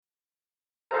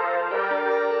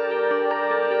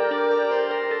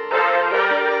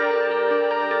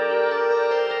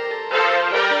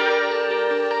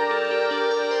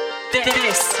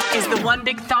This is the One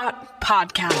Big Thought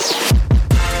podcast.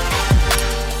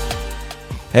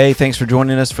 Hey, thanks for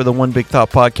joining us for the One Big Thought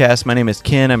podcast. My name is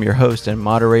Ken. I'm your host and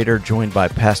moderator, joined by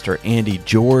Pastor Andy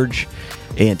George.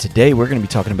 And today we're going to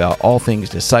be talking about all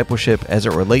things discipleship as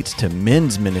it relates to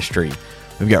men's ministry.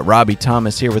 We've got Robbie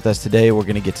Thomas here with us today. We're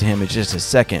going to get to him in just a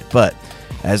second. But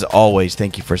as always,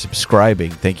 thank you for subscribing.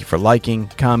 Thank you for liking,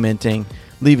 commenting,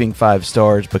 leaving 5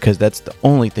 stars, because that's the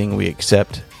only thing we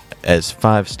accept as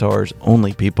 5 stars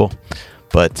only, people.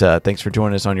 But thanks for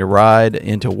joining us on your ride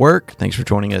into work. Thanks for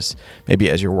joining us maybe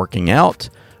as you're working out.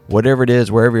 Whatever it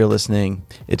is, wherever you're listening,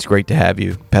 it's great to have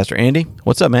you. Pastor Andy,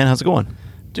 what's up, man? How's it going?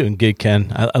 Doing good,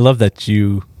 Ken. I love that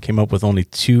you came up with only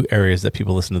 2 areas that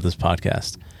people listen to this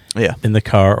podcast. Yeah. In the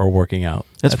car or working out.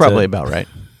 That's probably about right.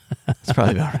 That's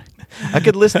probably about right. I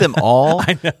could list them all,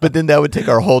 but then that would take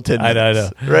our whole 10 minutes. I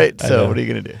know. Right? So what are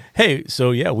you going to do? Hey,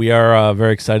 so yeah, we are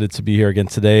very excited to be here again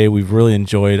today. We've really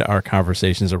enjoyed our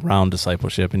conversations around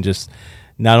discipleship and just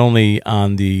not only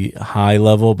on the high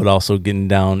level, but also getting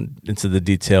down into the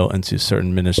detail into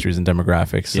certain ministries and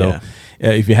demographics. So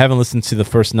if you haven't listened to the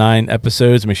first 9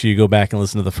 episodes, make sure you go back and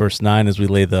listen to the first 9 as we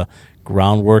lay the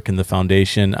groundwork and the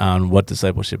foundation on what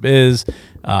discipleship is,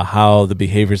 how the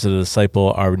behaviors of the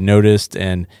disciple are noticed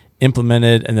and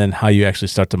implemented, and then how you actually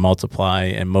start to multiply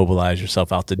and mobilize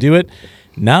yourself out to do it.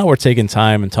 Now we're taking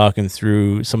time and talking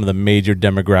through some of the major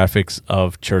demographics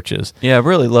of churches. Yeah, I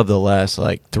really love the last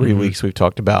 3 weeks we've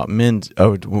talked about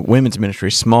women's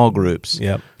ministry, small groups.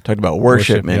 Yep. Talked about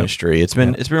worship ministry. Yep.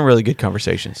 It's been really good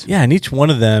conversations. Yeah, and each one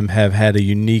of them have had a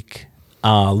unique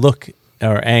look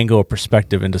or angle or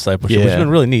perspective in discipleship, which has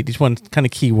been really neat. Each one kind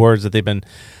of key words that they've been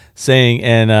saying,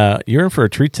 and you're in for a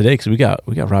treat today because we got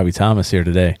Robbie Thomas here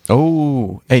today.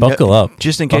 Oh, hey, buckle up!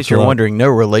 Just in case you're wondering, no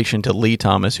relation to Lee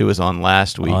Thomas, who was on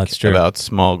last week about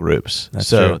small groups. That's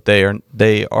so true.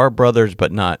 they are brothers,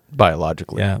 but not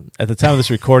biologically. Yeah. At the time of this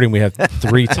recording, we have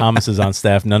 3 Thomases on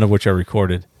staff, none of which are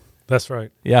recorded. That's right.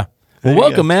 Yeah. Well,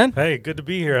 welcome, man. Hey, good to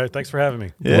be here. Thanks for having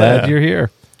me. Yeah.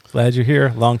 Glad you're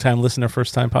here. Long time listener,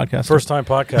 first time podcast. First time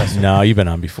podcast. No, you've been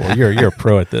on before. You're a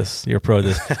pro at this.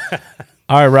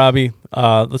 All right, Robbie,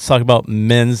 let's talk about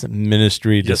men's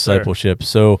ministry discipleship.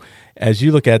 So as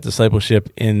you look at discipleship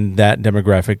in that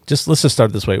demographic, let's just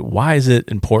start this way. Why is it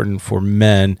important for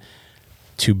men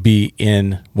to be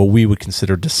in what we would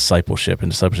consider discipleship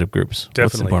and discipleship groups?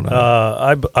 Definitely.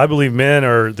 I believe men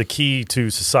are the key to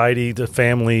society, to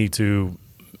family, to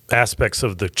aspects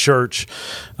of the church,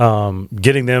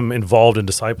 getting them involved in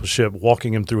discipleship,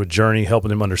 walking them through a journey, helping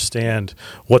them understand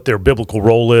what their biblical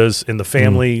role is in the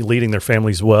family, leading their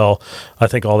families well. I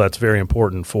think all that's very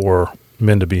important for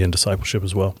men to be in discipleship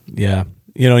as well. Yeah.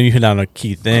 You hit on a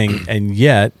key thing, and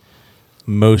yet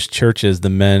most churches, the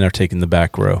men are taking the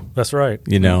back row. That's right.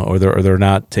 Or they're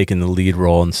not taking the lead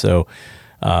role. And so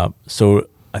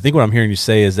I think what I'm hearing you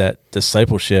say is that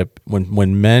discipleship,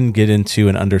 when men get into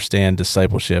and understand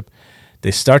discipleship,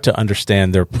 they start to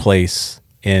understand their place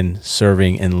in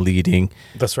serving and leading.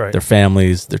 That's right. Their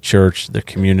families, their church, their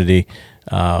community,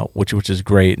 which is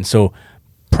great. And so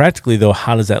practically, though,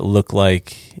 how does that look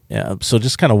like? So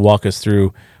just kind of walk us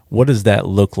through, what does that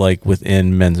look like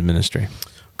within men's ministry?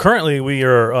 Currently,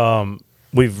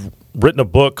 we've written a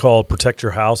book called Protect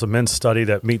Your House, a men's study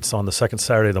that meets on the second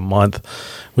Saturday of the month.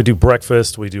 We do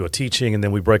breakfast, we do a teaching, and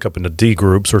then we break up into D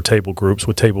groups or table groups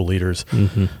with table leaders.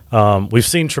 Mm-hmm. We've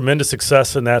seen tremendous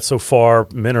success in that so far.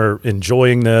 Men are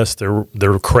enjoying this.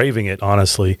 They're craving it,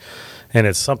 honestly. And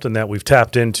it's something that we've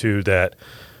tapped into that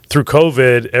through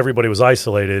COVID, everybody was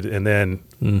isolated, and then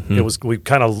we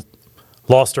kind of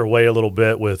lost our way a little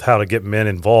bit with how to get men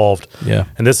involved. Yeah.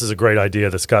 And this is a great idea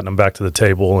that's gotten them back to the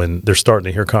table, and they're starting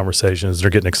to hear conversations.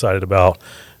 They're getting excited about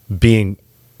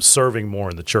serving more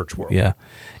in the church world. Yeah.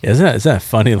 Isn't that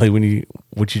funny? Like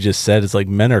what you just said is like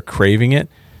men are craving it,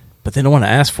 but they don't want to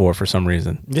ask for it for some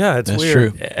reason. Yeah, it's That's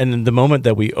weird. True. And the moment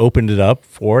that we opened it up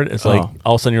for it, it's like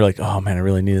all of a sudden you're like, oh man, I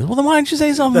really need it. Well, then why didn't you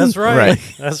say something? That's right.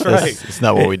 That's right. It's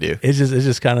not what we do. It's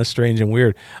just kind of strange and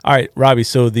weird. All right, Robbie.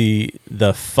 So the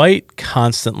fight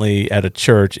constantly at a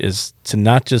church is to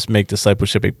not just make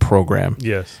discipleship a program.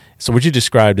 Yes. So what you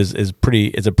described is a pretty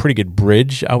good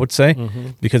bridge, I would say,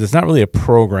 because it's not really a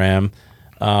program,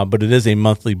 but it is a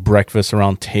monthly breakfast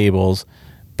around tables.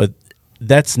 But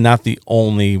that's not the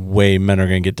only way men are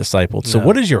going to get discipled. So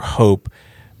what is your hope?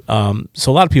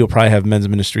 So a lot of people probably have men's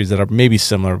ministries that are maybe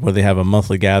similar, where they have a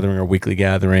monthly gathering or weekly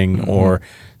gathering or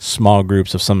small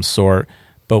groups of some sort.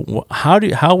 But how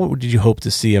did you hope to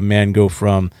see a man go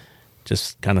from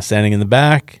just kind of standing in the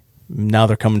back? Now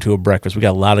they're coming to a breakfast. We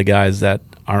got a lot of guys that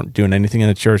aren't doing anything in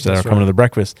the church that are coming to the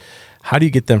breakfast. How do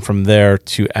you get them from there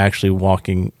to actually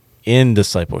walking in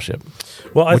discipleship?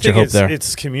 Well, I What's your think hope there?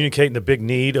 it's communicating the big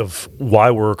need of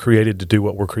why we're created to do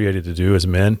what we're created to do as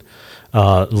men,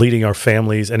 leading our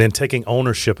families, and then taking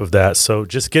ownership of that. So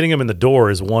just getting them in the door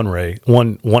is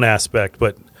one aspect,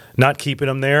 but not keeping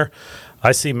them there.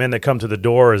 I see men that come to the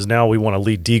door as now we want to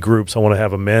lead D groups. I want to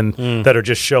have men that are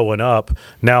just showing up.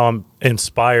 Now I'm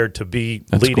inspired to be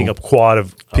leading a quad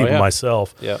of people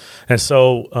myself. Yeah. And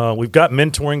so we've got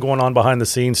mentoring going on behind the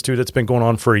scenes too. That's been going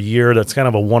on for a year. That's kind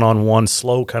of a one-on-one,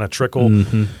 slow kind of trickle.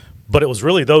 But it was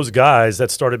really those guys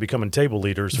that started becoming table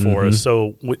leaders for us.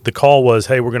 So the call was,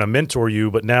 hey, we're going to mentor you,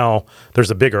 but now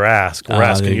there's a bigger ask. We're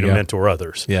asking you to mentor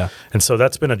others. Yeah. And so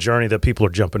that's been a journey that people are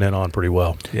jumping in on pretty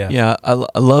well. Yeah,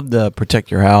 I love the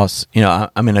Protect Your House. You know,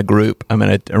 I'm in a group. I'm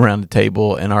around the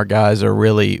table, and our guys are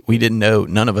really, we didn't know,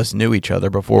 none of us knew each other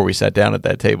before we sat down at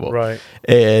that table. Right.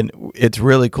 And it's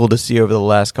really cool to see over the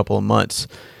last couple of months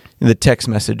the text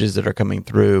messages that are coming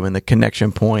through and the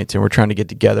connection points, and we're trying to get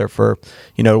together for,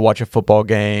 to watch a football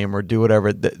game or do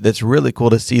whatever. That's really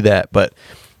cool to see that. But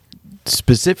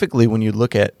specifically when you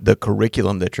look at the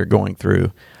curriculum that you're going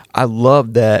through, I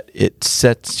love that it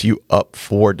sets you up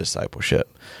for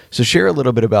discipleship. So share a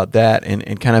little bit about that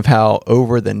and kind of how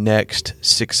over the next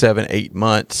 6, 7, 8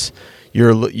 months,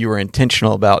 you were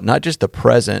intentional about not just the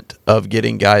present of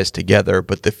getting guys together,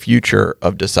 but the future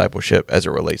of discipleship as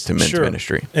it relates to men's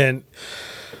ministry. And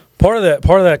part of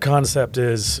that concept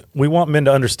is we want men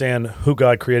to understand who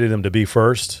God created them to be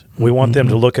first. We want them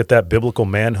to look at that biblical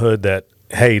manhood that,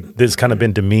 hey, this has kind of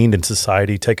been demeaned in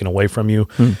society, taken away from you.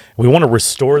 We want to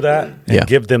restore that and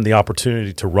give them the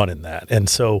opportunity to run in that. And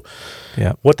so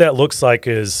what that looks like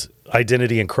is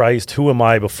identity in Christ. Who am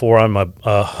I before I'm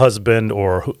a husband,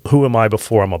 or who am I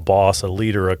before I'm a boss, a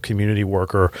leader, a community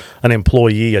worker, an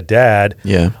employee, a dad?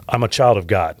 I'm a child of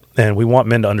God. And we want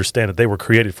men to understand that they were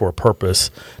created for a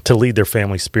purpose to lead their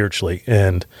family spiritually.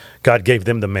 And God gave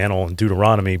them the mantle in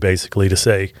Deuteronomy basically to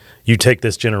say, you take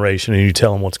this generation and you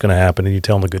tell them what's going to happen and you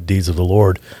tell them the good deeds of the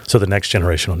Lord so the next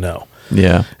generation will know.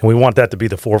 And we want that to be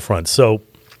the forefront. So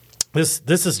this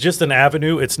is just an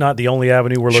avenue. It's not the only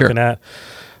avenue we're looking at.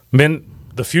 Men,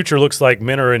 the future looks like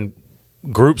men are in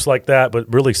groups like that,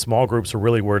 but really small groups are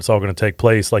really where it's all going to take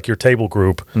place. Like your table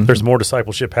group, there's more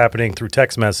discipleship happening through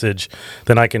text message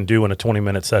than I can do in a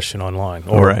 20-minute session online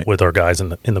or with our guys in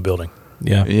the building.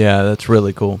 Yeah, that's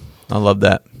really cool. I love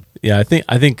that. Yeah, I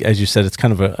think as you said, it's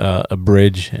kind of a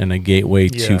bridge and a gateway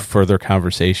to further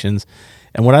conversations.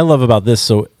 And what I love about this,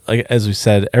 so like, as we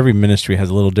said, every ministry has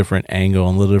a little different angle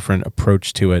and a little different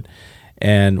approach to it.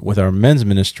 And with our men's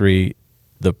ministry,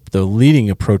 the leading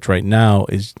approach right now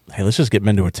is, hey, let's just get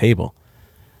men to a table.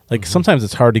 Like sometimes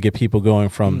it's hard to get people going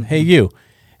from, hey, you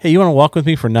want to walk with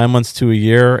me for 9 months to a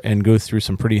year and go through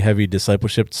some pretty heavy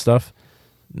discipleship stuff?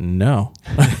 No,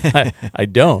 I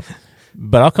don't.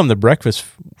 But I'll come to breakfast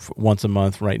once a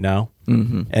month right now.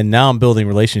 And now I'm building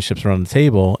relationships around the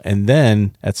table. And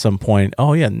then at some point,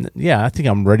 I think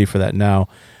I'm ready for that now.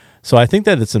 So I think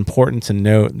that it's important to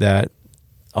note that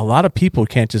a lot of people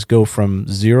can't just go from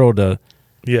zero to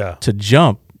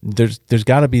jump. There's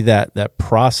got to be that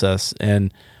process,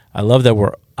 and I love that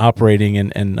we're operating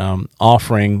and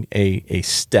offering a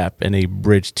step and a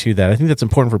bridge to that. I think that's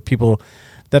important for people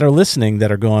that are listening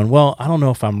that are going, well, I don't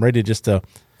know if I'm ready just to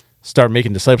start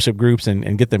making discipleship groups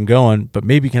and get them going, but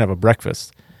maybe you can have a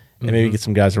breakfast and maybe get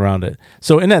some guys around it.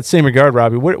 So in that same regard,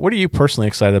 Robbie, what are you personally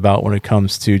excited about when it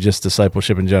comes to just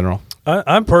discipleship in general?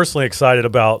 I'm personally excited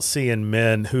about seeing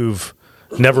men who've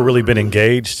never really been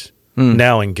engaged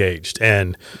now engaged.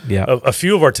 And a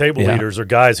few of our table leaders are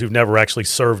guys who've never actually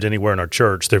served anywhere in our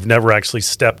church. They've never actually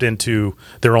stepped into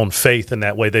their own faith in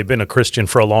that way. They've been a Christian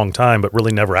for a long time, but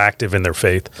really never active in their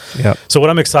faith. So what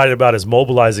I'm excited about is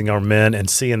mobilizing our men and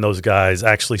seeing those guys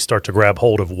actually start to grab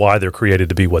hold of why they're created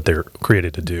to be what they're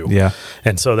created to do.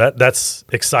 And so that's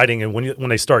exciting. And when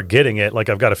they start getting it, like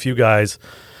I've got a few guys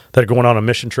that are going on a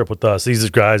mission trip with us. These are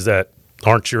guys that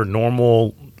aren't your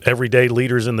normal everyday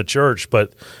leaders in the church,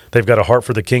 but they've got a heart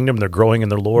for the kingdom. They're growing in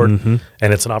their Lord, and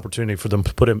it's an opportunity for them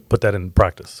to put that in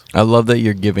practice. I love that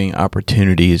you're giving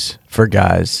opportunities for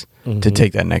guys to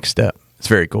take that next step. It's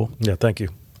very cool. Yeah, thank you.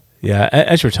 Yeah,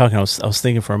 as you were talking, I was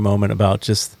thinking for a moment about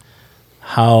just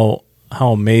how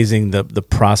amazing the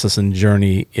process and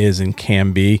journey is and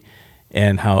can be,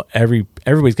 and how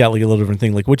everybody's got like a little different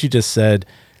thing. Like what you just said.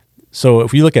 So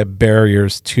if you look at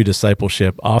barriers to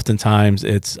discipleship, oftentimes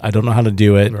it's, I don't know how to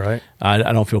do it. Right. I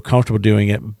don't feel comfortable doing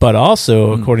it. But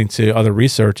also, according to other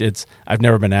research, it's, I've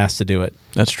never been asked to do it.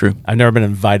 That's true. I've never been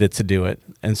invited to do it.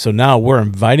 And so now we're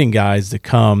inviting guys to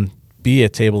come be a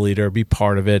table leader, be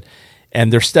part of it.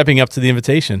 and they're stepping up to the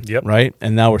invitation, Yep. right?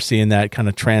 And now we're seeing that kind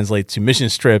of translate to mission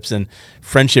trips and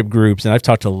friendship groups. And I've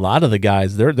talked to a lot of the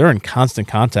guys; they're in constant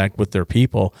contact with their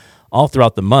people all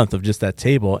throughout the month of just that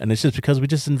table, and it's just because we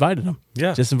just invited them.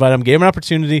 Yeah. Just invited them, gave them an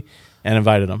opportunity, and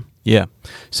invited them. Yeah.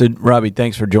 So, Robbie,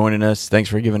 thanks for joining us. Thanks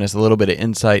for giving us a little bit of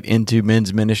insight into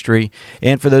men's ministry.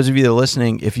 And for those of you that are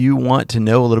listening, if you want to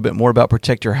know a little bit more about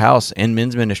Protect Your House and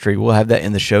men's ministry, we'll have that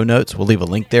in the show notes. We'll leave a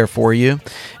link there for you.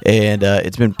 And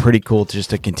it's been pretty cool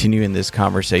to continue in this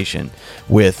conversation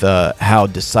with how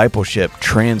discipleship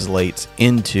translates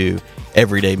into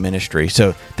everyday ministry.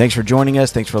 So thanks for joining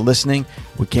us. Thanks for listening.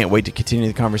 We can't wait to continue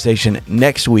the conversation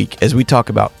next week as we talk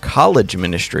about college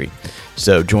ministry.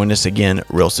 So join us again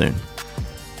real soon.